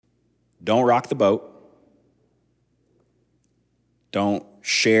Don't rock the boat. Don't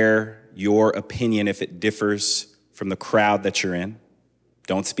share your opinion if it differs from the crowd that you're in.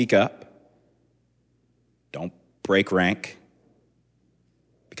 Don't speak up. Don't break rank.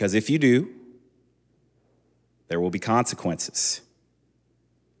 Because if you do, there will be consequences.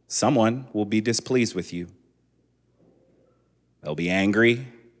 Someone will be displeased with you. They'll be angry,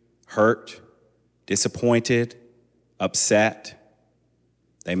 hurt, disappointed, upset.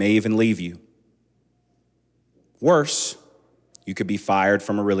 They may even leave you. Worse, you could be fired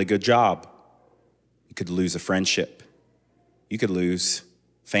from a really good job. You could lose a friendship. You could lose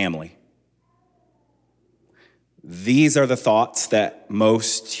family. These are the thoughts that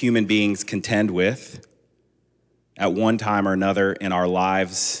most human beings contend with at one time or another in our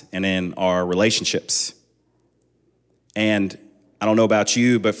lives and in our relationships. And I don't know about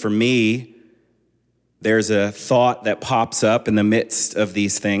you, but for me, there's a thought that pops up in the midst of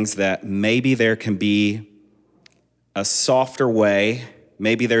these things that maybe there can be a softer way.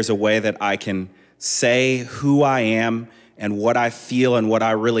 Maybe there's a way that I can say who I am and what I feel and what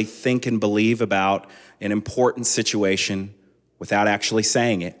I really think and believe about an important situation without actually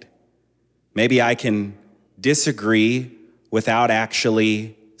saying it. Maybe I can disagree without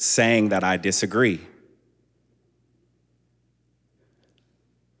actually saying that I disagree.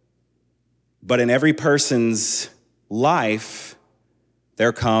 But in every person's life,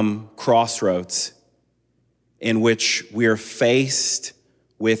 there come crossroads in which we are faced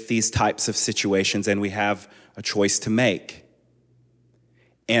with these types of situations and we have a choice to make.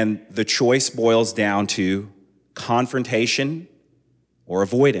 And the choice boils down to confrontation or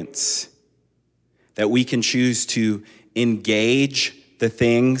avoidance. That we can choose to engage the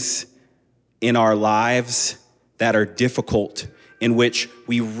things in our lives that are difficult, in which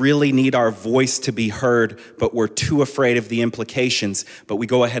we really need our voice to be heard, but we're too afraid of the implications, but we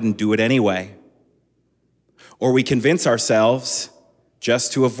go ahead and do it anyway. Or we convince ourselves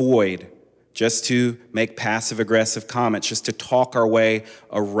just to avoid, just to make passive-aggressive comments, just to talk our way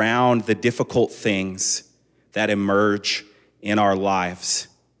around the difficult things that emerge in our lives,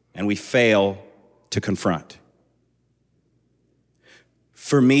 and we fail to confront.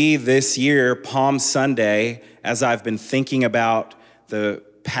 For me this year, Palm Sunday, as I've been thinking about the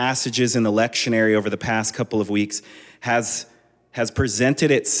passages in the lectionary over the past couple of weeks, has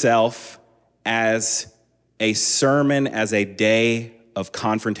presented itself as a sermon, as a day of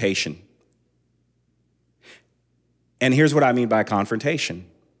confrontation. And here's what I mean by confrontation.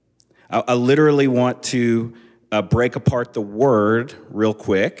 I literally want to break apart the word real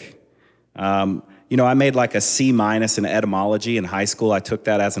quick. I made like a C- in etymology in high school. I took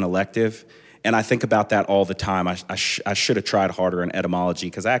that as an elective, and I think about that all the time. I should have tried harder in etymology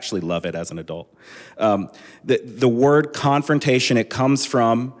because I actually love it as an adult. The word confrontation, it comes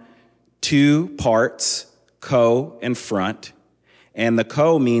from two parts, co and front. And the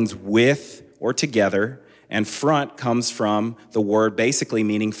co means with or together, and front comes from the word basically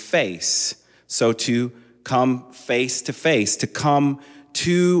meaning face. So to come face, to come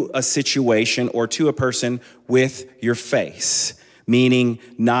to a situation or to a person with your face, meaning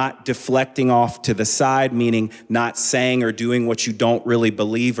not deflecting off to the side, meaning not saying or doing what you don't really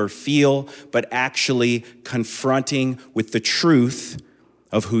believe or feel, but actually confronting with the truth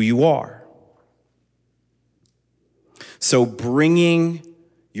of who you are. So bringing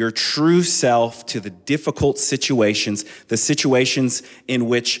your true self to the difficult situations, the situations in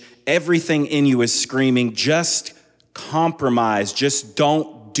which everything in you is screaming, just compromise, just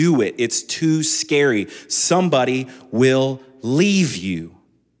don't do it. It's too scary. Somebody will leave you.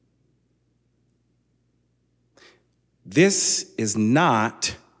 This is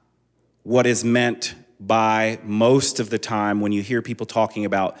not what is meant by most of the time when you hear people talking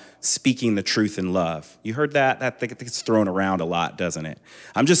about speaking the truth in love. You heard that? That gets thrown around a lot, doesn't it?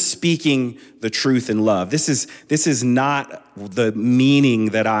 I'm just speaking the truth in love. This is not the meaning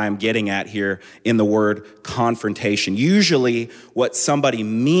that I'm getting at here in the word confrontation. Usually what somebody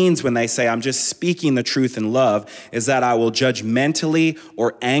means when they say I'm just speaking the truth in love is that I will judgmentally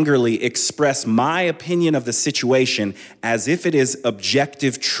or angrily express my opinion of the situation as if it is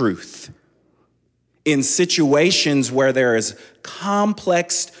objective truth. In situations where there is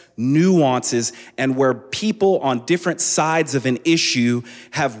complex nuances and where people on different sides of an issue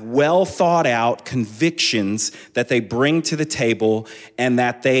have well thought out convictions that they bring to the table and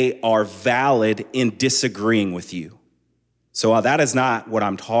that they are valid in disagreeing with you. So that is not what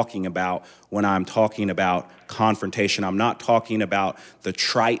I'm talking about when I'm talking about confrontation. I'm not talking about the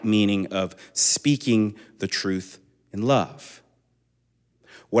trite meaning of speaking the truth in love.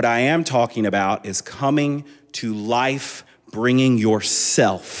 What I am talking about is coming to life, bringing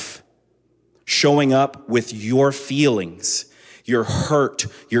yourself showing up with your feelings, your hurt,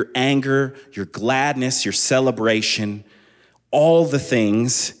 your anger, your gladness, your celebration, all the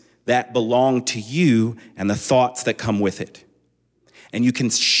things that belong to you and the thoughts that come with it. And you can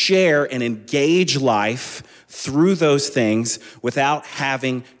share and engage life through those things without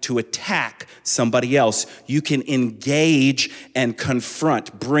having to attack somebody else. You can engage and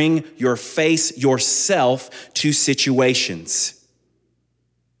confront, bring your face, yourself to situations.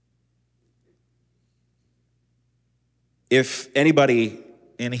 If anybody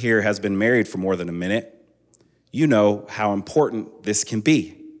in here has been married for more than a minute, you know how important this can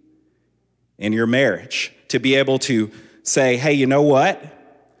be in your marriage. To be able to say, hey, you know what?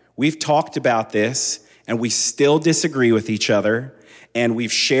 We've talked about this and we still disagree with each other, and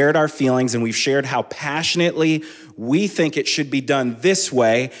we've shared our feelings and we've shared how passionately we think it should be done this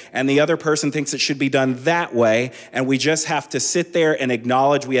way and the other person thinks it should be done that way, and we just have to sit there and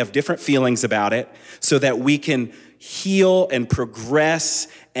acknowledge we have different feelings about it so that we can heal and progress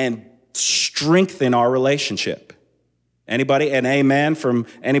and strengthen our relationship. Anybody? An amen from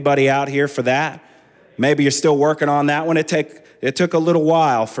anybody out here for that? Maybe you're still working on that one. It took a little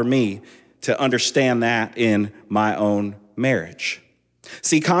while for me to understand that in my own marriage.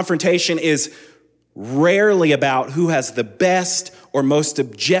 See, confrontation is rarely about who has the best or most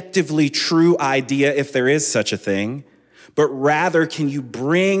objectively true idea, if there is such a thing, but rather, can you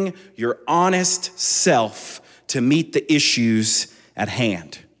bring your honest self to meet the issues at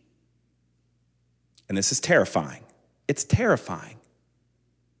hand? And this is terrifying. It's terrifying.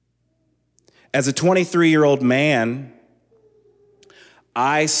 As a 23-year-old man,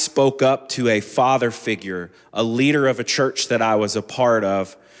 I spoke up to a father figure, a leader of a church that I was a part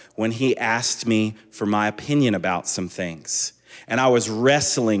of, when he asked me for my opinion about some things. And I was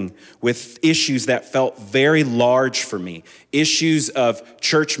wrestling with issues that felt very large for me, issues of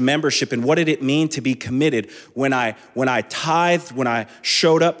church membership and what did it mean to be committed. When I tithed, when I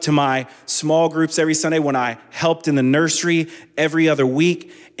showed up to my small groups every Sunday, when I helped in the nursery every other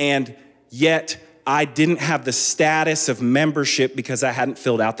week, and yet I didn't have the status of membership because I hadn't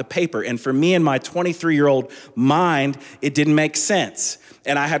filled out the paper. And for me in my 23-year-old mind, it didn't make sense.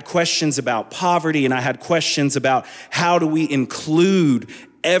 And I had questions about poverty, and I had questions about how do we include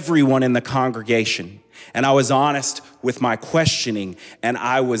everyone in the congregation. And I was honest with my questioning, and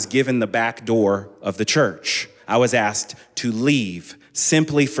I was given the back door of the church. I was asked to leave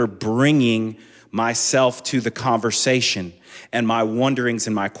simply for bringing myself to the conversation and my wonderings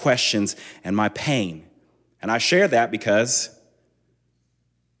and my questions and my pain. And I share that because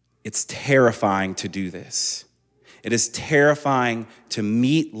it's terrifying to do this. It is terrifying to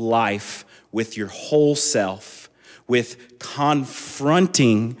meet life with your whole self, with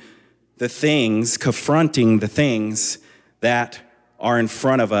confronting the things that are in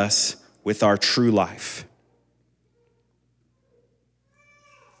front of us with our true life.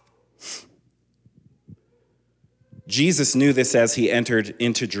 Jesus knew this as he entered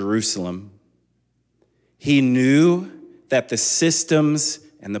into Jerusalem. He knew that the systems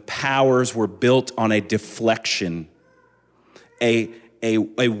and the powers were built on a deflection, a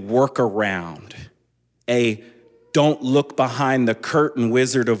workaround, a don't look behind the curtain,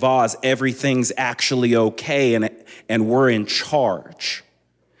 Wizard of Oz, everything's actually okay and we're in charge.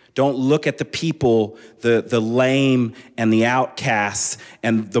 Don't look at the people, the lame and the outcasts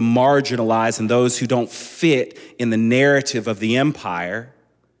and the marginalized and those who don't fit in the narrative of the empire.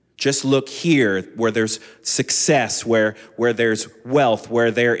 Just look here where there's success, where there's wealth, where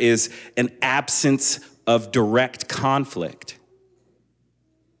there is an absence of direct conflict.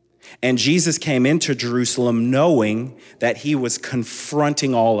 And Jesus came into Jerusalem knowing that he was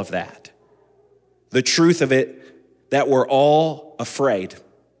confronting all of that. The truth of it, that we're all afraid,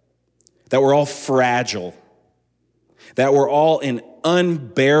 that we're all fragile, that we're all in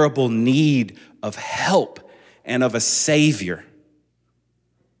unbearable need of help and of a savior.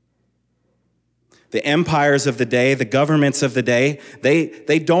 The empires of the day, the governments of the day,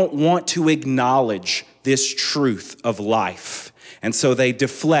 they don't want to acknowledge this truth of life. And so they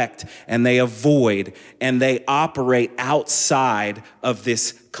deflect and they avoid and they operate outside of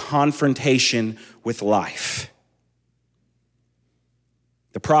this confrontation with life.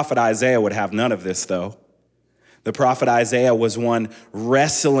 The prophet Isaiah would have none of this, though. The prophet Isaiah was one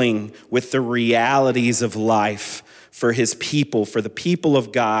wrestling with the realities of life for his people, for the people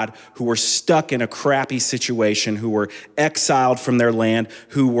of God who were stuck in a crappy situation, who were exiled from their land,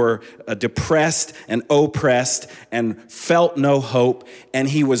 who were depressed and oppressed and felt no hope. And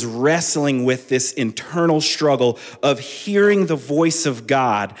he was wrestling with this internal struggle of hearing the voice of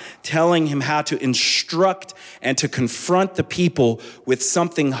God telling him how to instruct and to confront the people with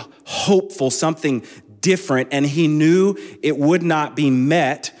something hopeful, something different. And he knew it would not be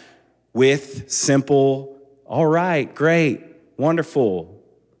met with simple, all right, great, wonderful.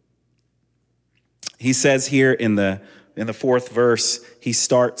 He says here in the fourth verse, he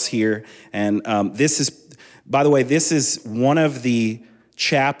starts here, and this is, by the way, this is one of the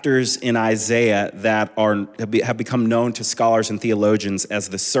chapters in Isaiah that have become known to scholars and theologians as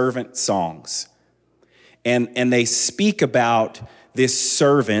the servant songs. And they speak about this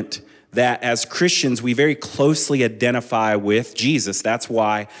servant that as Christians, we very closely identify with Jesus. That's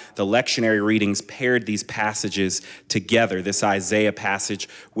why the lectionary readings paired these passages together, this Isaiah passage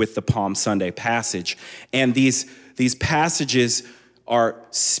with the Palm Sunday passage. And these passages are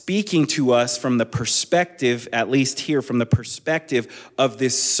speaking to us from the perspective, at least here, from the perspective of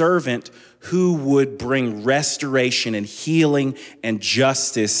this servant who would bring restoration and healing and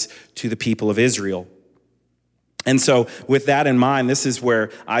justice to the people of Israel. And so with that in mind, this is where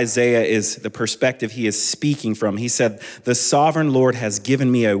Isaiah is the perspective he is speaking from. He said, "The sovereign Lord has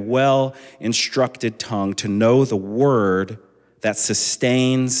given me a well-instructed tongue to know the word that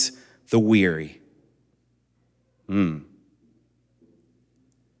sustains the weary." You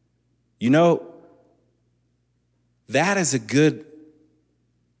know, that is a good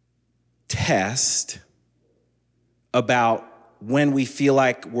test about when we feel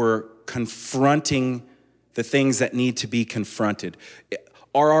like we're confronting the things that need to be confronted.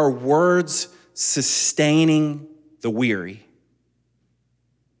 Are our words sustaining the weary?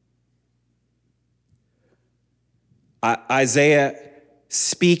 Isaiah,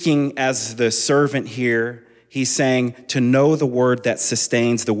 speaking as the servant here, he's saying to know the word that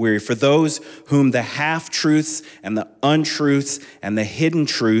sustains the weary. For those whom the half-truths and the untruths and the hidden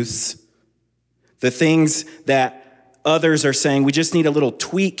truths, the things that others are saying, we just need a little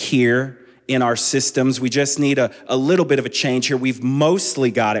tweak here in our systems. We just need a little bit of a change here. We've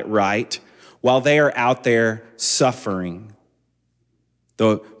mostly got it right, while they are out there suffering.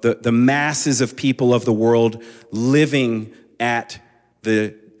 The masses of people of the world living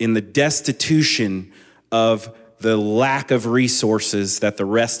in the destitution of the lack of resources that the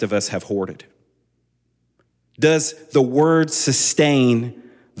rest of us have hoarded. Does the word sustain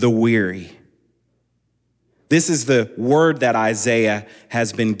the weary? This is the word that Isaiah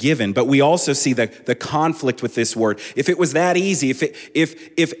has been given, but we also see the conflict with this word. If it was that easy,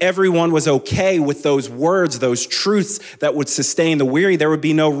 if everyone was okay with those words, those truths that would sustain the weary, there would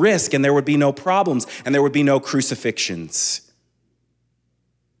be no risk and there would be no problems and there would be no crucifixions.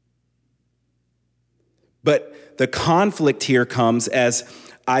 But the conflict here comes as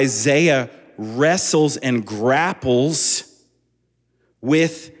Isaiah wrestles and grapples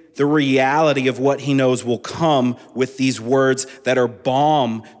with the reality of what he knows will come with these words that are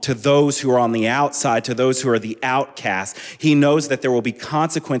balm to those who are on the outside, to those who are the outcast. He knows that there will be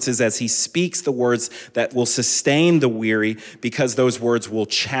consequences as he speaks the words that will sustain the weary, because those words will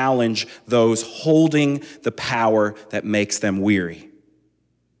challenge those holding the power that makes them weary.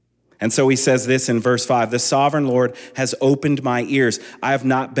 And so he says this in verse 5, "The sovereign Lord has opened my ears. I have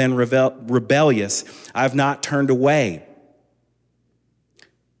not been rebellious. I have not turned away."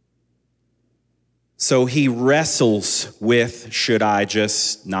 So he wrestles with, should I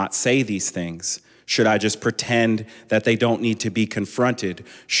just not say these things? Should I just pretend that they don't need to be confronted?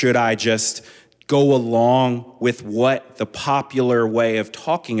 Should I just go along with what the popular way of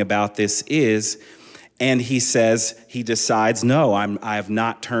talking about this is? And he says, he decides, no, I have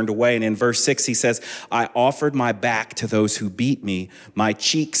not turned away. And in verse 6, he says, "I offered my back to those who beat me, my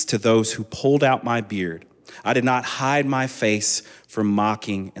cheeks to those who pulled out my beard. I did not hide my face from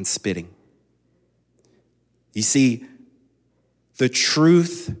mocking and spitting." You see, the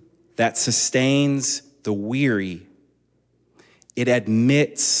truth that sustains the weary, it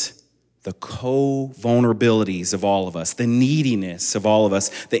admits the co-vulnerabilities of all of us, the neediness of all of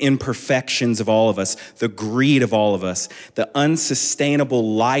us, the imperfections of all of us, the greed of all of us, the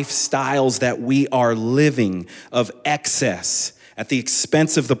unsustainable lifestyles that we are living of excess at the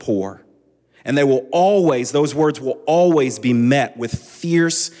expense of the poor. And those words will always be met with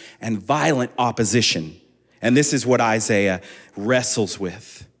fierce and violent opposition. And this is what Isaiah wrestles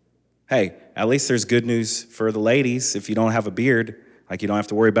with. Hey, at least there's good news for the ladies if you don't have a beard. Like, you don't have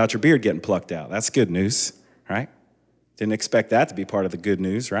to worry about your beard getting plucked out. That's good news, right? Didn't expect that to be part of the good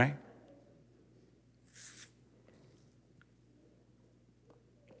news, right?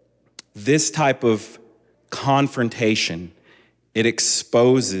 This type of confrontation, it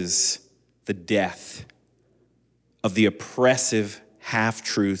exposes the death of the oppressive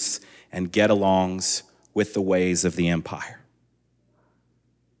half-truths and get-alongs with the ways of the empire.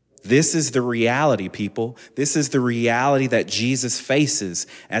 This is the reality, people. This is the reality that Jesus faces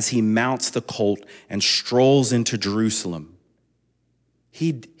as he mounts the colt and strolls into Jerusalem.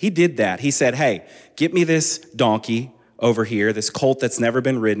 He did that. He said, hey, get me this donkey over here, this colt that's never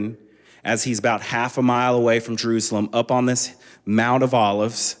been ridden, as he's about half a mile away from Jerusalem, up on this Mount of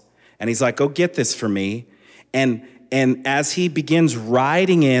Olives. And he's like, go get this for me. And as he begins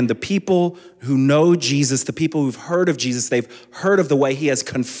riding in, the people who know Jesus, the people who've heard of Jesus, they've heard of the way he has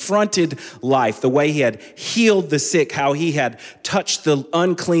confronted life, the way he had healed the sick, how he had touched the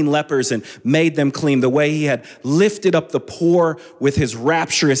unclean lepers and made them clean, the way he had lifted up the poor with his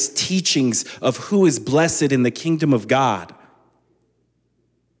rapturous teachings of who is blessed in the kingdom of God.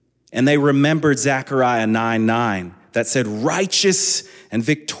 And they remembered Zechariah 9:9 that said, righteous and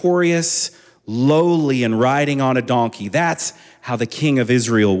victorious, lowly and riding on a donkey. That's how the King of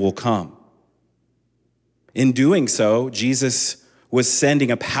Israel will come. In doing so, Jesus was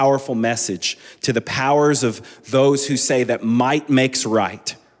sending a powerful message to the powers of those who say that might makes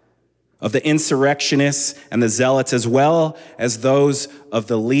right, of the insurrectionists and the zealots, as well as those of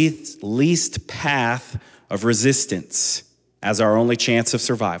the least path of resistance as our only chance of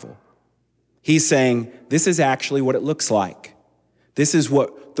survival. He's saying, this is actually what it looks like. This is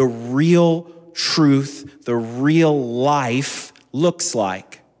what the real truth, the real life looks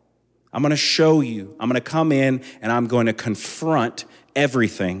like. I'm going to show you. I'm going to come in and I'm going to confront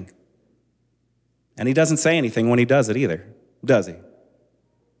everything. And he doesn't say anything when he does it either, does he?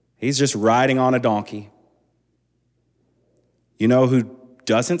 He's just riding on a donkey. You know who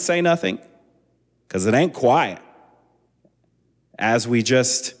doesn't say nothing? Because it ain't quiet. As we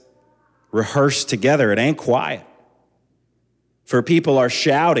just rehearsed together, it ain't quiet. For people are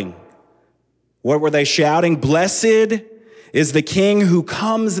shouting. What were they shouting? Blessed is the King who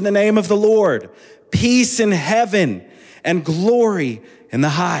comes in the name of the Lord. Peace in heaven and glory in the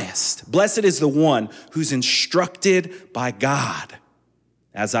highest. Blessed is the one who's instructed by God,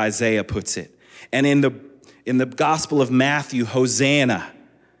 as Isaiah puts it. And in the Gospel of Matthew, Hosanna,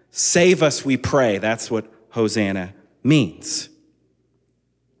 save us, we pray. That's what Hosanna means.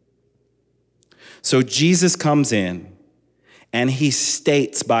 So Jesus comes in, and he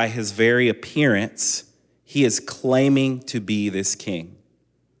states by his very appearance, he is claiming to be this king.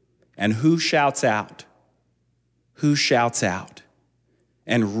 And who shouts out? Who shouts out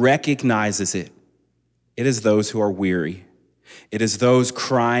and recognizes it? It is those who are weary. It is those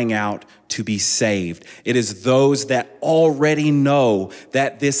crying out to be saved. It is those that already know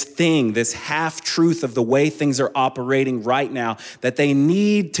that this thing, this half-truth of the way things are operating right now, that they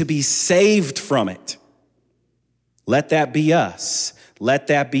need to be saved from it. Let that be us. Let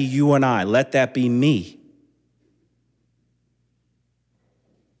that be you and I. Let that be me.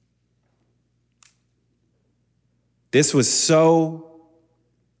 This was so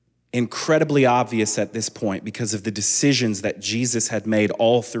incredibly obvious at this point because of the decisions that Jesus had made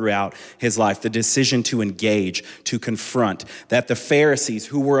all throughout his life, the decision to engage, to confront, that the Pharisees,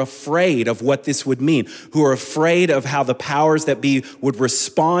 who were afraid of what this would mean, who were afraid of how the powers that be would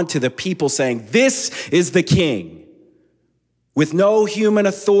respond to the people saying, this is the king. With no human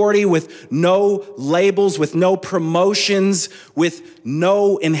authority, with no labels, with no promotions, with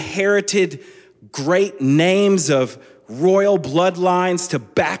no inherited great names of royal bloodlines to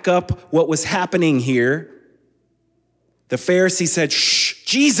back up what was happening here. The Pharisees said, shh,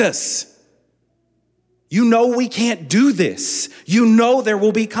 Jesus, you know we can't do this. You know there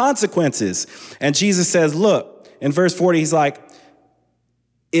will be consequences. And Jesus says, look, in verse 40, he's like,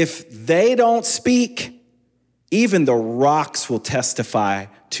 if they don't speak, even the rocks will testify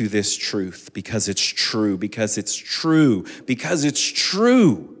to this truth because it's true, because it's true, because it's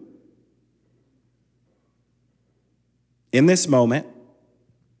true. In this moment,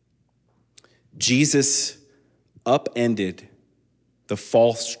 Jesus upended the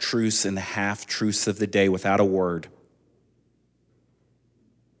false truths and the half-truths of the day without a word.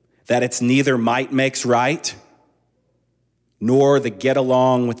 That it's neither might makes right, nor the get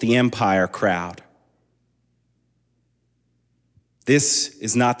along with the empire crowd. This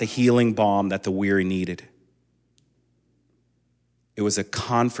is not the healing balm that the weary needed. It was a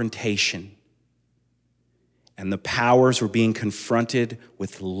confrontation. And the powers were being confronted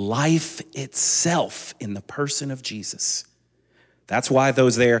with life itself in the person of Jesus. That's why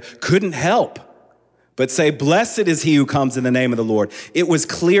those there couldn't help but say, blessed is he who comes in the name of the Lord. It was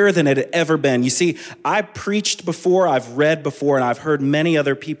clearer than it had ever been. You see, I preached before, I've read before, and I've heard many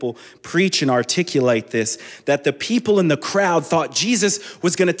other people preach and articulate this, that the people in the crowd thought Jesus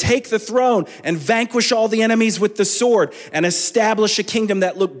was going to take the throne and vanquish all the enemies with the sword and establish a kingdom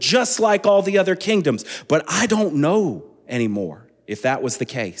that looked just like all the other kingdoms. But I don't know anymore if that was the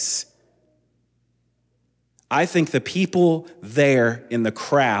case. I think the people there in the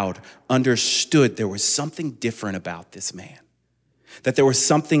crowd understood there was something different about this man, that there was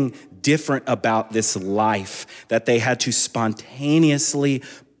something different about this life, that they had to spontaneously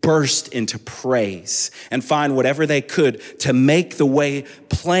burst into praise and find whatever they could to make the way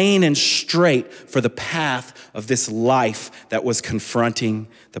plain and straight for the path of this life that was confronting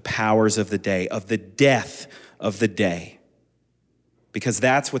the powers of the day, of the death of the day. Because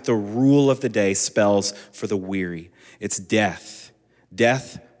that's what the rule of the day spells for the weary. It's death.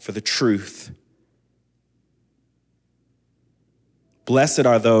 Death for the truth. Blessed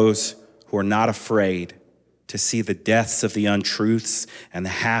are those who are not afraid to see the deaths of the untruths and the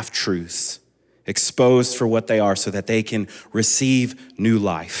half-truths exposed for what they are so that they can receive new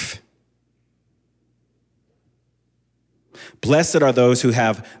life. Blessed are those who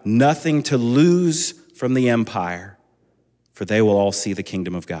have nothing to lose from the empire, for they will all see the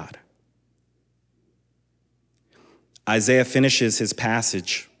kingdom of God. Isaiah finishes his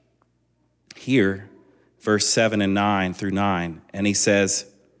passage here, verse 7 and 9 through 9, and he says,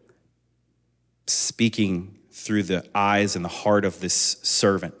 speaking through the eyes and the heart of this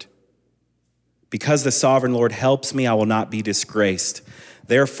servant, because the sovereign Lord helps me, I will not be disgraced.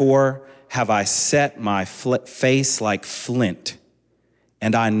 Therefore have I set my face like flint,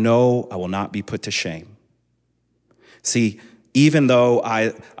 and I know I will not be put to shame. See, even though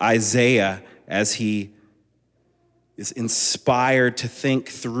Isaiah, as he is inspired to think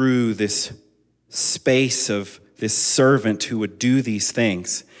through this space of this servant who would do these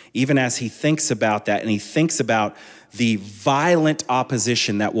things, even as he thinks about that and he thinks about the violent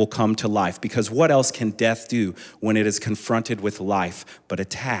opposition that will come to life, because what else can death do when it is confronted with life but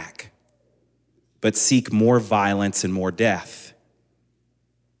attack, but seek more violence and more death?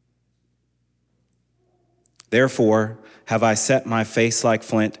 Therefore, have I set my face like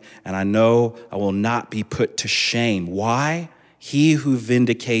flint, and I know I will not be put to shame. Why? He who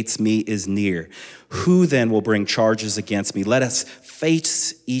vindicates me is near. Who then will bring charges against me? Let us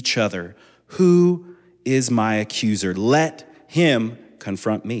face each other. Who is my accuser? Let him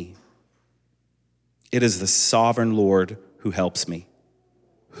confront me. It is the sovereign Lord who helps me.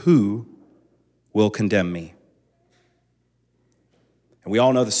 Who will condemn me? And we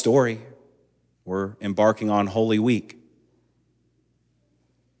all know the story. We're embarking on Holy Week.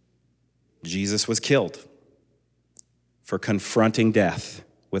 Jesus was killed for confronting death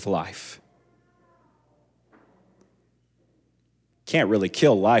with life. Can't really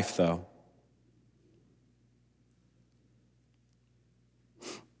kill life, though.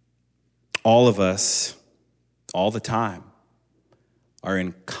 All of us, all the time, are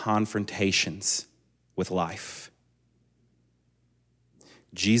in confrontations with life.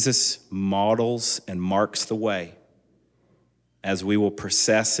 Jesus models and marks the way as we will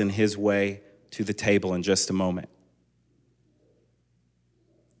process in his way to the table in just a moment.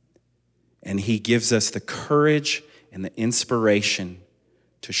 And he gives us the courage and the inspiration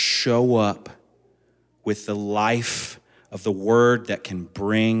to show up with the life of the word that can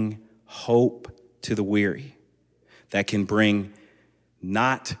bring hope to the weary, that can bring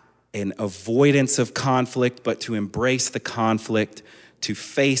not an avoidance of conflict, but to embrace the conflict, to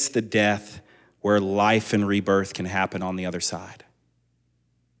face the death where life and rebirth can happen on the other side.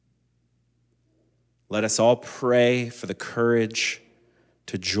 Let us all pray for the courage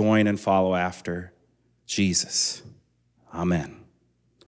to join and follow after Jesus. Amen.